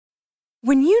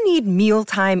When you need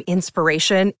mealtime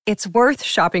inspiration, it's worth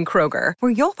shopping Kroger,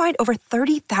 where you'll find over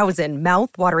 30,000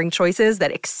 mouth-watering choices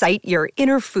that excite your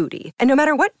inner foodie. And no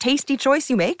matter what tasty choice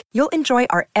you make, you'll enjoy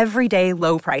our everyday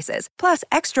low prices, plus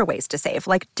extra ways to save,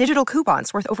 like digital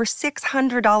coupons worth over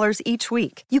 $600 each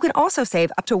week. You can also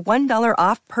save up to $1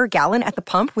 off per gallon at the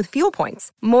pump with fuel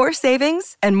points. More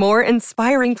savings and more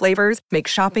inspiring flavors make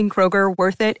shopping Kroger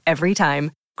worth it every time.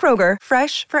 Kroger,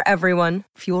 fresh for everyone.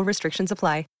 Fuel restrictions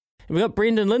apply. We've got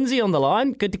Brendan Lindsay on the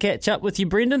line. Good to catch up with you,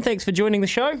 Brendan. Thanks for joining the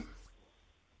show.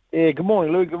 Yeah, good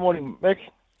morning, Lou. Good morning, Mick.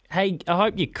 Hey, I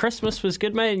hope your Christmas was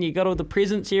good, mate, and you got all the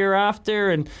presents you're after,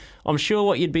 and I'm sure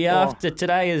what you'd be after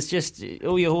today is just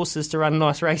all your horses to run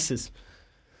nice races.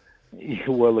 Yeah,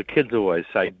 well, the kids always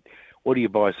say, what do you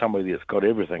buy somebody that's got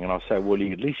everything? And I say, well,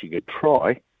 at least you could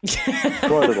try. Try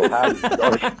a little harder.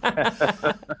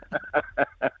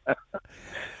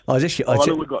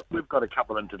 We've got a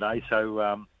couple in today,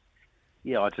 so...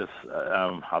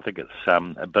 I think it's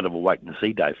a bit of a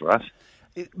wait-and-see day for us.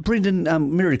 Brendan,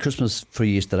 Merry Christmas for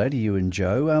yesterday to you and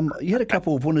Joe. You had a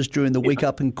couple of winners during the week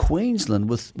up in Queensland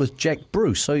with Jack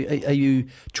Bruce. So are you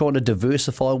trying to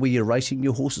diversify where you're racing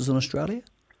your horses in Australia?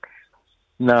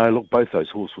 No, look, both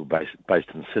those horses were based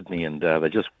in Sydney, and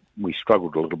we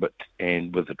struggled a little bit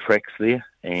and with the tracks there,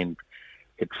 and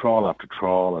had trial after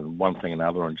trial and one thing and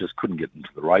another, and just couldn't get into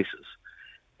the races.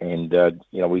 And,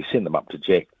 we sent them up to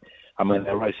Jack. I mean,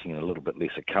 they're racing in a little bit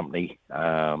lesser company.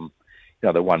 Both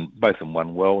of them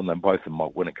won well, and then both of them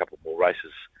might win a couple more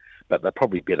races. But they're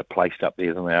probably better placed up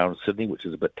there than they are in Sydney, which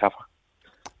is a bit tougher.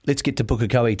 Let's get to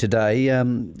Pukekohe today.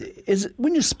 When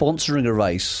you're sponsoring a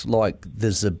race like the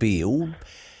Zabeel,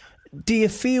 do you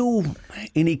feel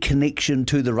any connection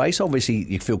to the race? Obviously,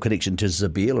 you feel connection to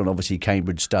Zabeel and obviously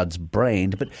Cambridge Stud's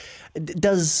brand, but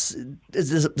does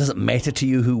it matter to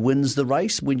you who wins the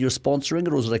race when you're sponsoring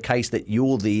it, or is it a case that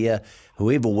you're there,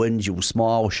 whoever wins, you'll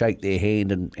smile, shake their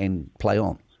hand and play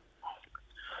on?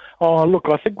 Oh, look,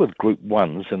 I think with Group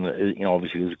 1s, and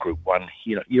obviously there's a Group 1,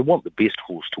 you want the best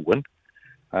horse to win.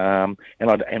 And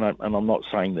I'm not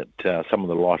saying that some of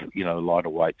the lighter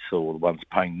weights or the ones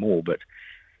paying more, but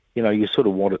you sort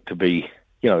of want it to be,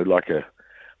 like a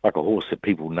horse that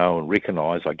people know and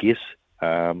recognise, I guess.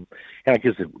 And it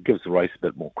gives the race a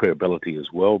bit more credibility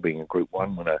as well, being a Group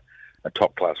 1 when a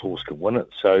top-class horse can win it.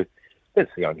 So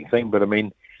that's the only thing. But, I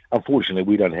mean, unfortunately,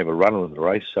 we don't have a runner in the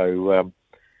race. So,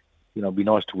 it'd be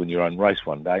nice to win your own race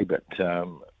one day, but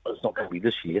it's not going to be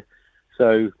this year.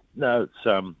 So, no,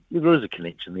 there is a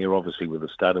connection there, obviously, with the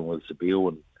stud and with Zabeel,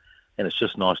 and it's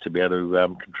just nice to be able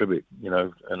to contribute,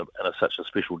 in such a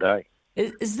special day.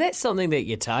 Is that something that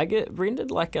you target, Brendan?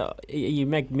 Like you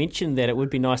mentioned that it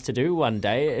would be nice to do one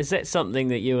day. Is that something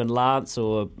that you and Lance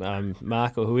or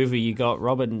Mark or whoever you got,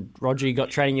 Roger, you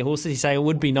got training your horses, you say it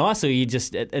would be nice, or you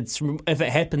just, it's if it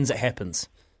happens, it happens?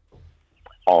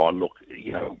 Oh, look,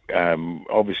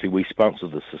 obviously we sponsor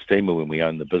the Sistema when we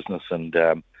own the business, and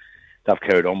they've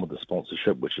carried on with the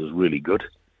sponsorship, which is really good.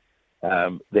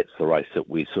 That's the race that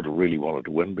we sort of really wanted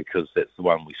to win, because that's the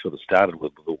one we sort of started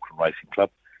with Auckland Racing Club.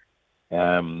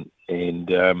 It'd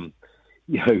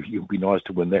be nice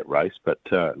to win that race, but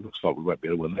it looks like we won't be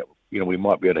able to win that. We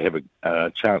might be able to have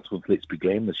a chance with Let's Be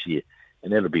Glam this year,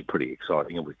 and that'll be pretty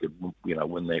exciting if we could,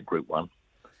 win that Group 1.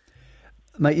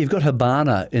 Mate, you've got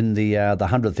Habana in the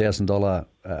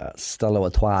 $100,000 Stella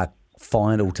Artois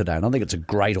final today, and I think it's a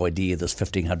great idea, this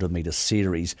 1,500-metre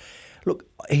series. Look,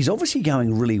 he's obviously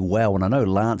going really well, and I know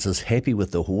Lance is happy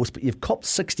with the horse, but you've copped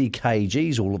 60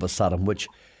 kgs all of a sudden, which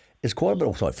is quite a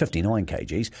bit, 59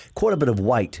 kgs, quite a bit of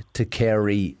weight to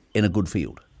carry in a good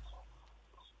field.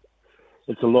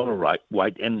 It's a lot of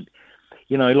weight, and,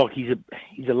 he's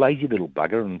a lazy little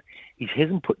bugger, and he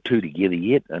hasn't put two together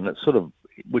yet, and it's sort of,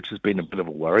 which has been a bit of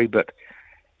a worry, but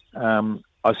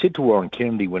I said to Warren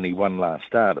Kennedy when he won last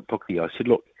start at Pookie, I said,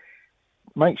 look,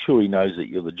 make sure he knows that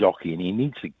you're the jockey, and he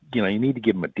needs to, you need to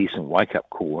give him a decent wake-up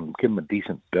call and give him a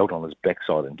decent belt on his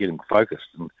backside and get him focused.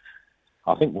 And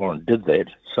I think Warren did that.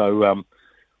 So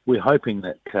we're hoping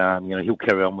that, he'll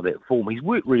carry on with that form. He's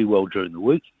worked really well during the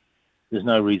week. There's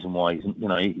no reason why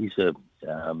he's a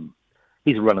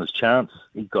runner's chance.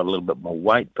 He's got a little bit more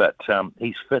weight, but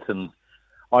he's fit, and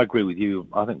I agree with you.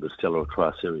 I think the Stella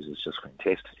Artois series is just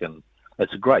fantastic, and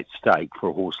it's a great stake for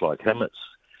a horse like him. It's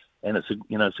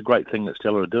a great thing that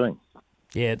Stella are doing.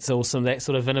 Yeah, it's awesome, that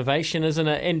sort of innovation, isn't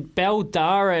it? And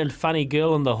Baldara and Funny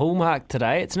Girl in the Hallmark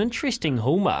today. It's an interesting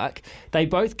Hallmark. They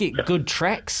both get good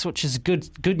tracks, which is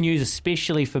good news,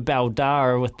 especially for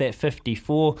Baldara with that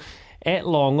 54 at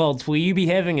long odds. Will you be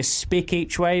having a spec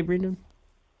each way, Brendan?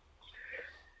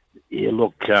 Yeah,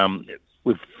 look,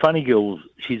 with Funny Girls,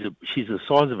 she's the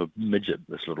size of a midget,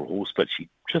 this little horse, but she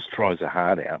just tries her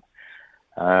heart out.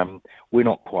 We're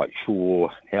not quite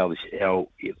sure how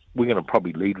we're going to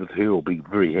probably lead with her or be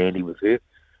very handy with her,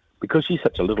 because she's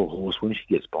such a little horse. When she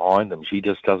gets behind them, she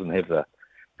just doesn't have the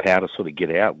power to sort of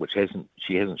get out,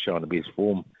 she hasn't shown the best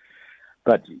form.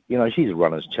 But she's a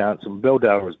runner's chance, and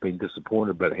Beldara has been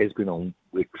disappointed, but has been on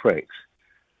wet tracks.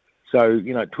 So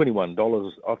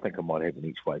 $21. I think I might have an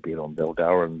each way bet on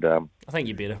Beldara, and I think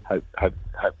you better.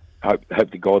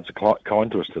 Hope the gods are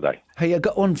kind to us today. Hey, I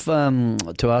got one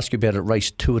to ask you about at race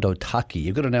 2 at Otaki.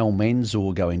 You've got an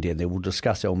Almanzor going down there. We'll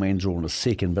discuss Almanzor in a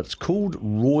second, but it's called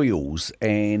Royals,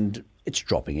 and it's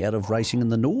dropping out of racing in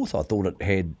the north. I thought it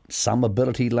had some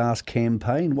ability last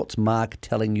campaign. What's Mark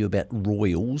telling you about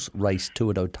Royals, race 2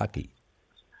 at Otaki?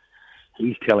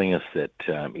 He's telling us that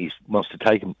he wants to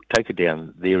take her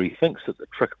down there. He thinks that the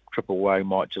trip away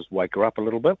might just wake her up a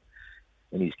little bit,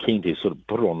 and he's keen to sort of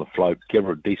put her on the float, give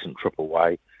her a decent trip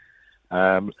away.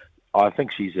 I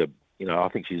think she's a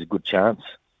good chance.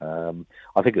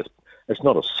 I think it's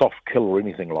not a soft kill or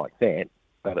anything like that,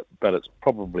 but it's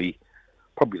probably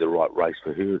the right race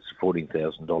for her. It's a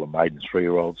 $14,000 maiden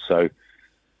 3-year-old, so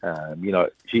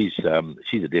she's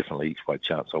a definitely each way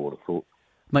chance, I would have thought.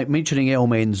 Mate, mentioning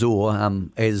Almanzor,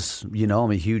 as you know,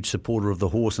 I'm a huge supporter of the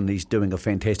horse, and he's doing a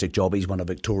fantastic job. He's won a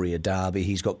Victoria Derby.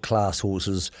 He's got class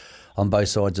horses on both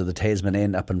sides of the Tasman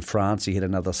and up in France. He had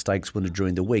another stakes winner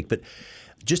during the week. But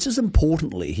just as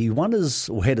importantly, he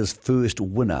had his first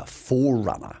winner,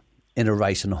 forerunner, in a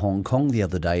race in Hong Kong the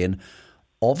other day. And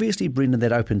obviously, Brendan,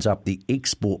 that opens up the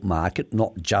export market,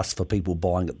 not just for people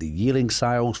buying at the yearling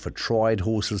sales, for tried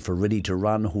horses, for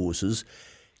ready-to-run horses.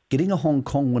 Getting a Hong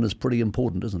Kong win is pretty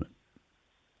important, isn't it?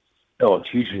 Oh, it's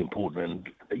hugely important.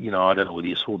 And, I don't know whether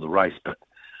you saw the race, but,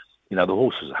 the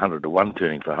horse was 100-1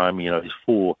 turning for home. He's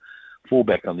four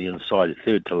back on the inside,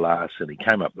 third to last, and he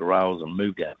came up the rails and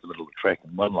moved out the middle of the track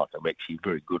and won like a actually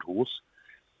very good horse.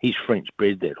 He's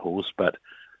French-bred, that horse, but,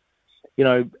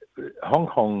 Hong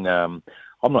Kong, I'm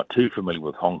not too familiar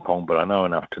with Hong Kong, but I know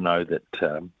enough to know that,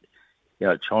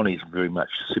 Chinese are very much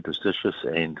superstitious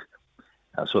and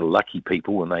sort of lucky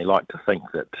people, and they like to think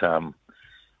that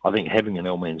I think having an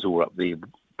Almanzor up there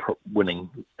winning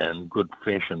in good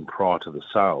fashion prior to the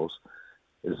sales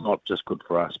is not just good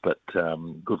for us, but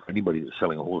good for anybody that's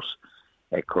selling a horse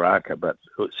at Karaka, but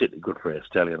it's certainly good for our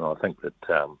stallion. I think that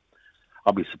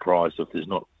I'll be surprised if there's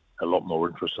not a lot more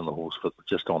interest in the horse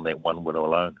just on that one winner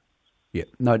alone. Yeah,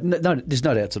 no, there's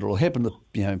no doubt that it'll happen.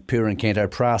 Pure and Canto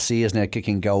Prasi is now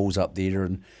kicking goals up there,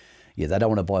 and yeah, they don't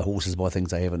want to buy horses by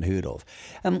things they haven't heard of.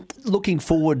 Looking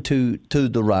forward to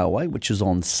the railway, which is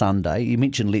on Sunday. You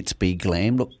mentioned Let's Be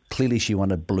Glam. Look, clearly she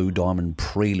won a Blue Diamond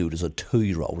Prelude as a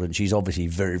 2-year-old, and she's obviously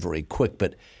very, very quick.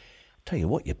 But tell you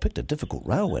what, you picked a difficult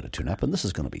railway to turn up, and this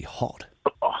is going to be hot.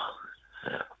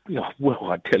 Well,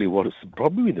 I tell you what, it's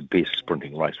probably the best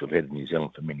sprinting race we've had in New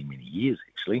Zealand for many, many years,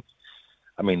 actually.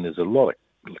 I mean, there's a lot of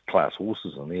class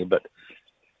horses in there, but,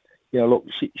 look,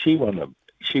 she won there,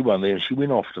 and she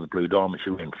went off to the Blue Diamond.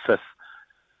 She ran 5th,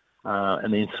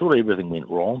 and then sort of everything went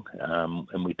wrong,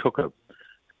 and we took her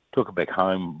back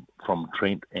home from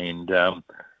Trent, and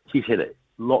she's had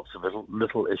lots of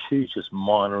little issues, just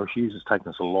minor issues. It's taken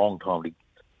us a long time to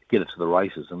get her to the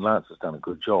races, and Lance has done a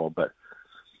good job, but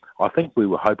I think we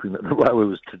were hoping that the railway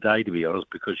was today, to be honest,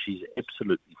 because she's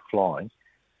absolutely flying.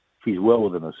 She's well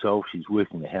within herself. She's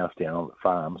working the house down on the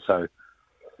farm, so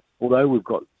although we've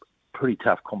got pretty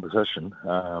tough competition,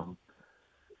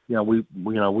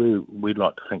 we'd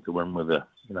like to think that we're in with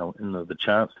the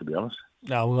chance, to be honest.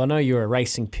 Oh, well, I know you're a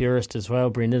racing purist as well,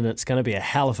 Brendan. It's going to be a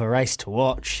hell of a race to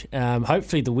watch.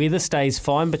 Hopefully the weather stays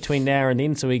fine between now and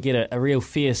then so we get a real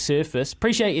fair surface.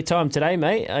 Appreciate your time today,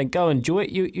 mate. Go enjoy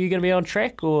it. You going to be on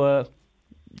track or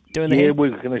doing the Yeah,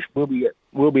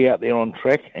 we'll be out there on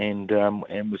track, and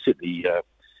we're certainly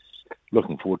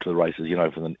looking forward to the races,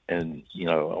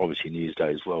 obviously New Year's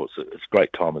Day as well. It's a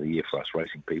great time of the year for us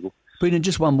racing people. Brendan,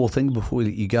 just one more thing before we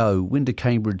let you go. When do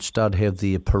Cambridge Stud have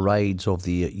their parades of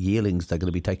the yearlings they're going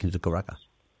to be taking to Karaka?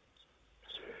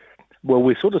 Well,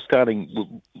 we're sort of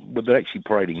starting, they're actually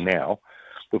parading now.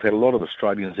 We've had a lot of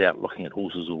Australians out looking at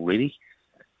horses already.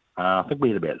 I think we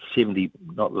had about 70,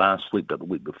 not last week, but the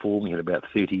week before. We had about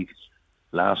 30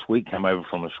 last week come over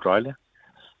from Australia.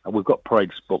 We've got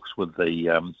parades books with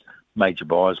the major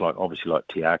buyers, like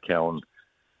Tiako and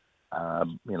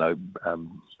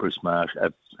Bruce Marsh,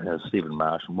 Stephen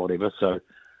Marsh, and whatever. So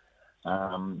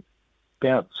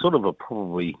about sort of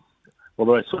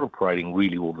they're sort of parading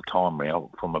really all the time now.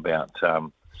 From about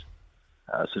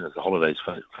as soon as the holidays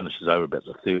finishes over, about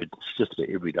the 3rd. It's just about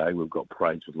every day we've got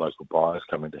parades with local buyers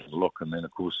coming to have a look, and then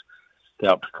of course go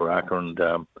up to Karaka, and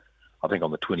I think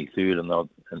on the 23rd,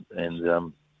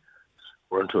 and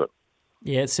we're into it.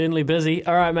 Yeah, it's certainly busy.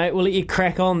 All right, mate, we'll let you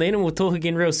crack on then, and we'll talk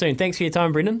again real soon. Thanks for your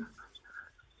time, Brendan.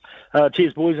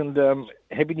 Cheers, boys, and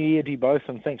Happy New Year to you both,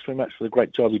 and thanks very much for the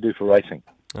great job you do for racing.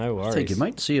 No worries. Thank you,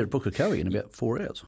 mate. See you at Pukekohe in about 4 hours.